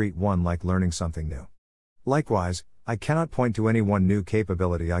a discrete one like learning something new. Likewise, I cannot point to any one new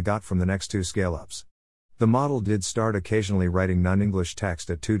capability I got from the next 2 scale-ups. The model did start occasionally writing non-English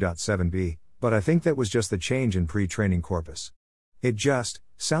text at 2.7b, but I think that was just the change in pre-training corpus. It just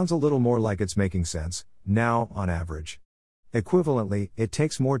sounds a little more like it's making sense, now, on average. Equivalently, it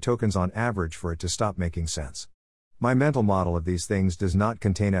takes more tokens on average for it to stop making sense. My mental model of these things does not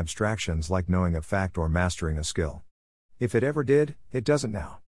contain abstractions like knowing a fact or mastering a skill. If it ever did, it doesn't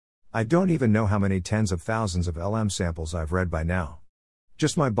now. I don't even know how many tens of thousands of LM samples I've read by now.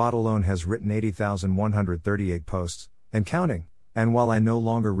 Just my bot alone has written 80,138 posts, and counting, and while I no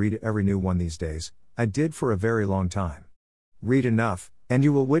longer read every new one these days, I did for a very long time. Read enough, and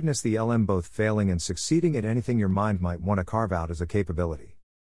you will witness the LM both failing and succeeding at anything your mind might want to carve out as a capability.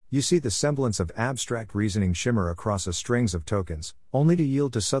 You see the semblance of abstract reasoning shimmer across a strings of tokens, only to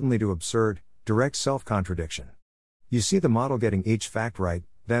yield to suddenly to absurd, direct self-contradiction. You see the model getting each fact right,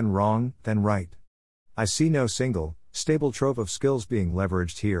 then wrong, then right. I see no single, stable trove of skills being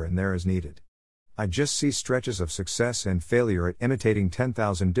leveraged here and there as needed. I just see stretches of success and failure at imitating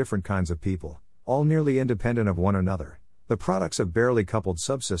 10,000 different kinds of people, all nearly independent of one another, the products of barely coupled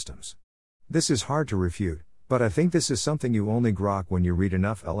subsystems. This is hard to refute, but I think this is something you only grok when you read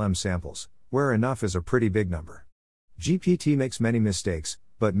enough LM samples, where enough is a pretty big number. GPT makes many mistakes,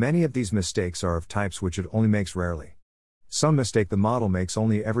 but many of these mistakes are of types which it only makes rarely. Some mistake the model makes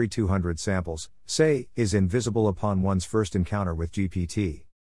only every 200 samples, say, is invisible upon one's first encounter with GPT.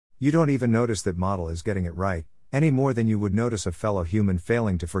 You don't even notice that model is getting it right, any more than you would notice a fellow human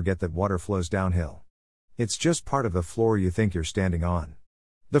failing to forget that water flows downhill. It's just part of the floor you think you're standing on.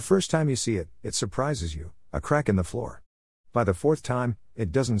 The first time you see it, it surprises you, a crack in the floor. By the 4th time,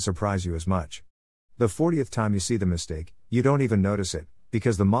 it doesn't surprise you as much. The 40th time you see the mistake, you don't even notice it,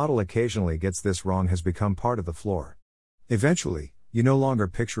 because the model occasionally gets this wrong has become part of the floor. Eventually, you no longer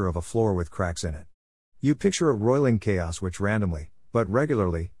picture of a floor with cracks in it. You picture a roiling chaos which randomly, but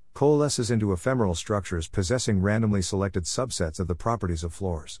regularly, coalesces into ephemeral structures possessing randomly selected subsets of the properties of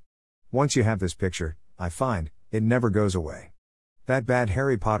floors. Once you have this picture, I find, it never goes away. That bad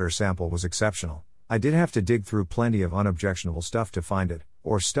Harry Potter sample was exceptional. I did have to dig through plenty of unobjectionable stuff to find it,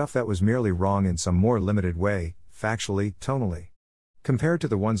 or stuff that was merely wrong in some more limited way, factually, tonally. Compared to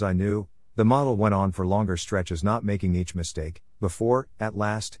the ones I knew, the model went on for longer stretches not making each mistake, before, at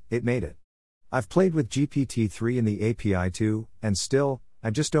last, it made it. I've played with GPT-3 in the API too, and still,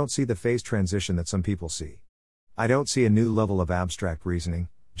 I just don't see the phase transition that some people see. I don't see a new level of abstract reasoning,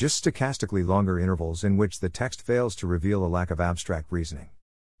 just stochastically longer intervals in which the text fails to reveal a lack of abstract reasoning.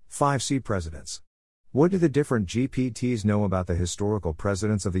 5C Presidents. What do the different GPTs know about the historical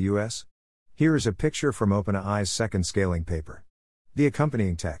presidents of the US? Here is a picture from OpenAI's second scaling paper. The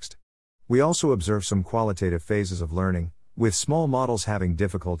accompanying text. We also observe some qualitative phases of learning, with small models having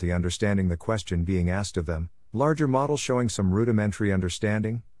difficulty understanding the question being asked of them, larger models showing some rudimentary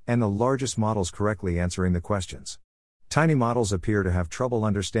understanding, and the largest models correctly answering the questions. Tiny models appear to have trouble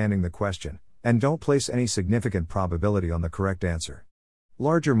understanding the question, and don't place any significant probability on the correct answer.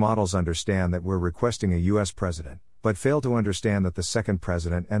 Larger models understand that we're requesting a US president, but fail to understand that the second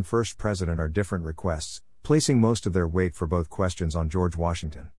president and first president are different requests, placing most of their weight for both questions on George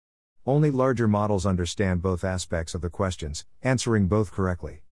Washington. Only larger models understand both aspects of the questions, answering both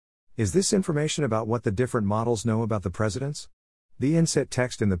correctly. Is this information about what the different models know about the presidents? The inset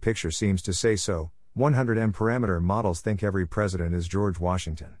text in the picture seems to say so. 100M parameter models think every president is George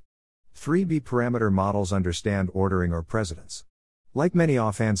Washington. 3B parameter models understand ordering or presidents. Like many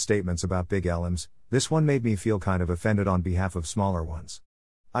offhand statements about big LMs, this one made me feel kind of offended on behalf of smaller ones.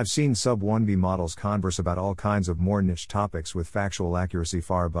 I've seen sub-1B models converse about all kinds of more niche topics with factual accuracy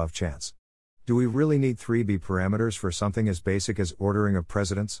far above chance. Do we really need 3B parameters for something as basic as ordering of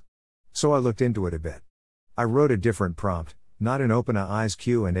presidents? So I looked into it a bit. I wrote a different prompt, not in OpenAI's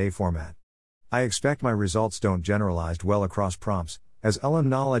Q&A format. I expect my results don't generalize well across prompts, as LM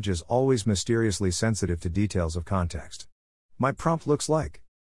knowledge is always mysteriously sensitive to details of context. My prompt looks like.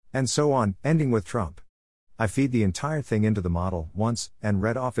 And so on, ending with Trump. I feed the entire thing into the model once, and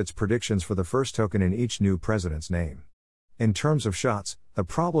read off its predictions for the first token in each new president's name. In terms of shots, the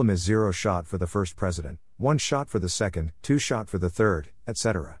problem is 0 shot for the first president, 1 shot for the second, 2 shot for the third,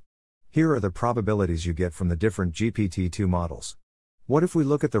 etc. Here are the probabilities you get from the different GPT-2 models. What if we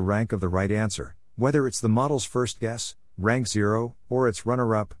look at the rank of the right answer, whether it's the model's first guess, rank 0, or its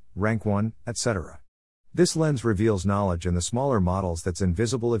runner-up, rank 1, etc. This lens reveals knowledge in the smaller models that's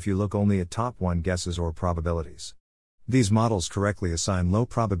invisible if you look only at top 1 guesses or probabilities. These models correctly assign low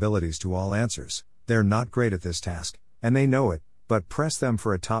probabilities to all answers. They're not great at this task, and they know it, but press them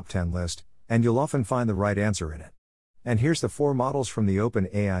for a top 10 list, and you'll often find the right answer in it. And here's the 4 models from the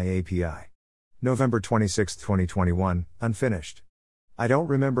OpenAI API. November 26, 2021, unfinished. I don't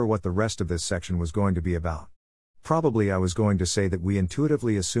remember what the rest of this section was going to be about. Probably I was going to say that we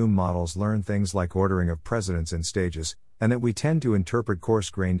intuitively assume models learn things like ordering of precedence in stages, and that we tend to interpret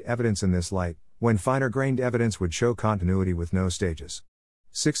coarse-grained evidence in this light, when finer-grained evidence would show continuity with no stages.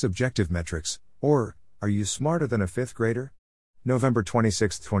 6 objective metrics, or, are you smarter than a 5th grader? November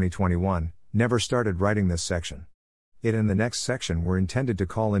 26, 2021, never started writing this section. It and the next section were intended to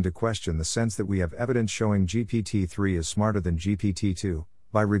call into question the sense that we have evidence showing GPT-3 is smarter than GPT-2,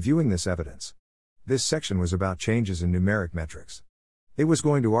 by reviewing this evidence. This section was about changes in numeric metrics. It was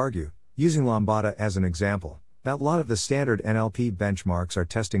going to argue, using Lambda as an example, that a lot of the standard NLP benchmarks are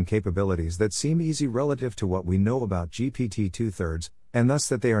testing capabilities that seem easy relative to what we know about GPT-2-thirds, and thus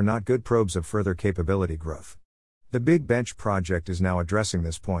that they are not good probes of further capability growth. The Big Bench project is now addressing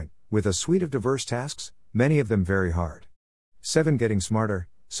this point, with a suite of diverse tasks, many of them very hard. 7 Getting smarter,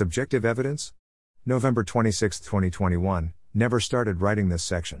 subjective evidence? November 26, 2021, never started writing this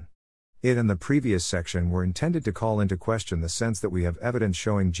section. It and the previous section were intended to call into question the sense that we have evidence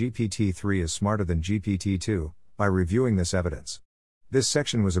showing GPT-3 is smarter than GPT-2, by reviewing this evidence. This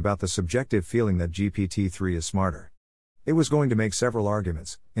section was about the subjective feeling that GPT-3 is smarter. It was going to make several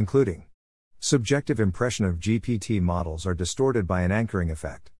arguments, including subjective impression of GPT models are distorted by an anchoring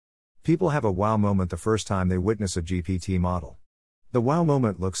effect. People have a wow moment the first time they witness a GPT model. The wow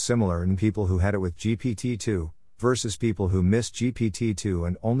moment looks similar in people who had it with GPT-2, versus people who missed GPT-2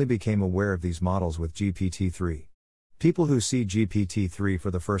 and only became aware of these models with GPT-3. People who see GPT-3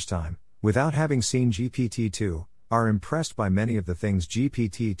 for the first time, without having seen GPT-2, are impressed by many of the things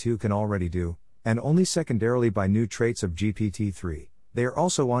GPT-2 can already do, and only secondarily by new traits of GPT-3. They are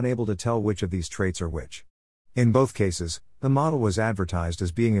also unable to tell which of these traits are which. In both cases, the model was advertised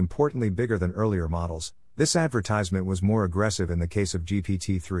as being importantly bigger than earlier models. This advertisement was more aggressive in the case of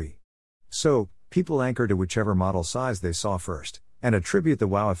GPT-3. So, people anchor to whichever model size they saw first, and attribute the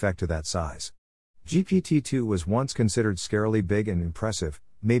wow effect to that size. GPT-2 was once considered scarily big and impressive,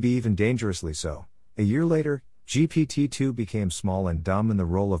 maybe even dangerously so. A year later, GPT-2 became small and dumb and the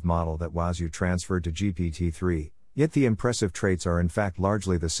role of model that wows you transferred to GPT-3, yet the impressive traits are in fact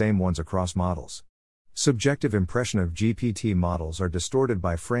largely the same ones across models. Subjective impression of GPT models are distorted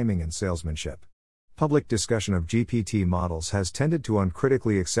by framing and salesmanship. Public discussion of GPT models has tended to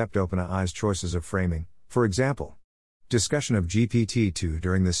uncritically accept OpenAI's choices of framing. For example, discussion of GPT-2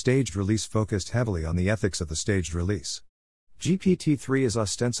 during the staged release focused heavily on the ethics of the staged release. GPT-3 is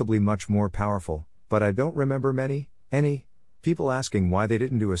ostensibly much more powerful, but I don't remember any people asking why they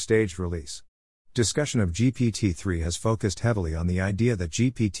didn't do a staged release. Discussion of GPT-3 has focused heavily on the idea that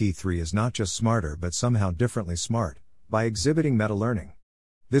GPT-3 is not just smarter but somehow differently smart, by exhibiting meta-learning.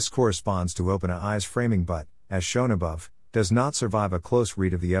 This corresponds to OpenAI's framing but, as shown above, does not survive a close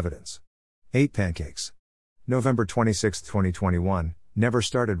read of the evidence. 8 Pancakes. November 26, 2021, never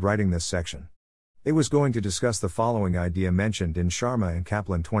started writing this section. It was going to discuss the following idea mentioned in Sharma and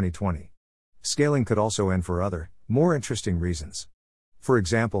Kaplan 2020. Scaling could also end for other, more interesting reasons. For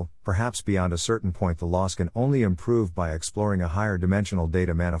example, perhaps beyond a certain point the loss can only improve by exploring a higher dimensional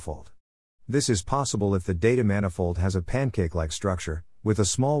data manifold. This is possible if the data manifold has a pancake-like structure, with a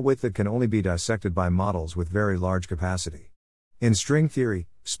small width that can only be dissected by models with very large capacity. In string theory,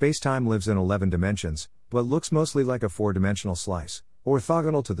 spacetime lives in 11 dimensions, but looks mostly like a 4-dimensional slice.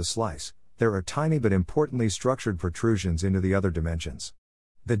 Orthogonal to the slice, there are tiny but importantly structured protrusions into the other dimensions.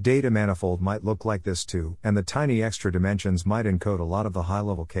 The data manifold might look like this too, and the tiny extra dimensions might encode a lot of the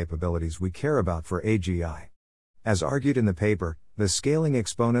high-level capabilities we care about for AGI. As argued in the paper, the scaling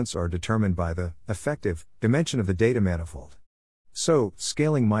exponents are determined by the effective dimension of the data manifold. So,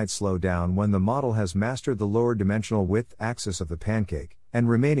 scaling might slow down when the model has mastered the lower dimensional width axis of the pancake, and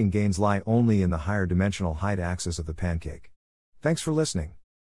remaining gains lie only in the higher dimensional height axis of the pancake. Thanks for listening.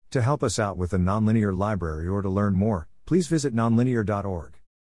 To help us out with the Nonlinear Library or to learn more, please visit nonlinear.org.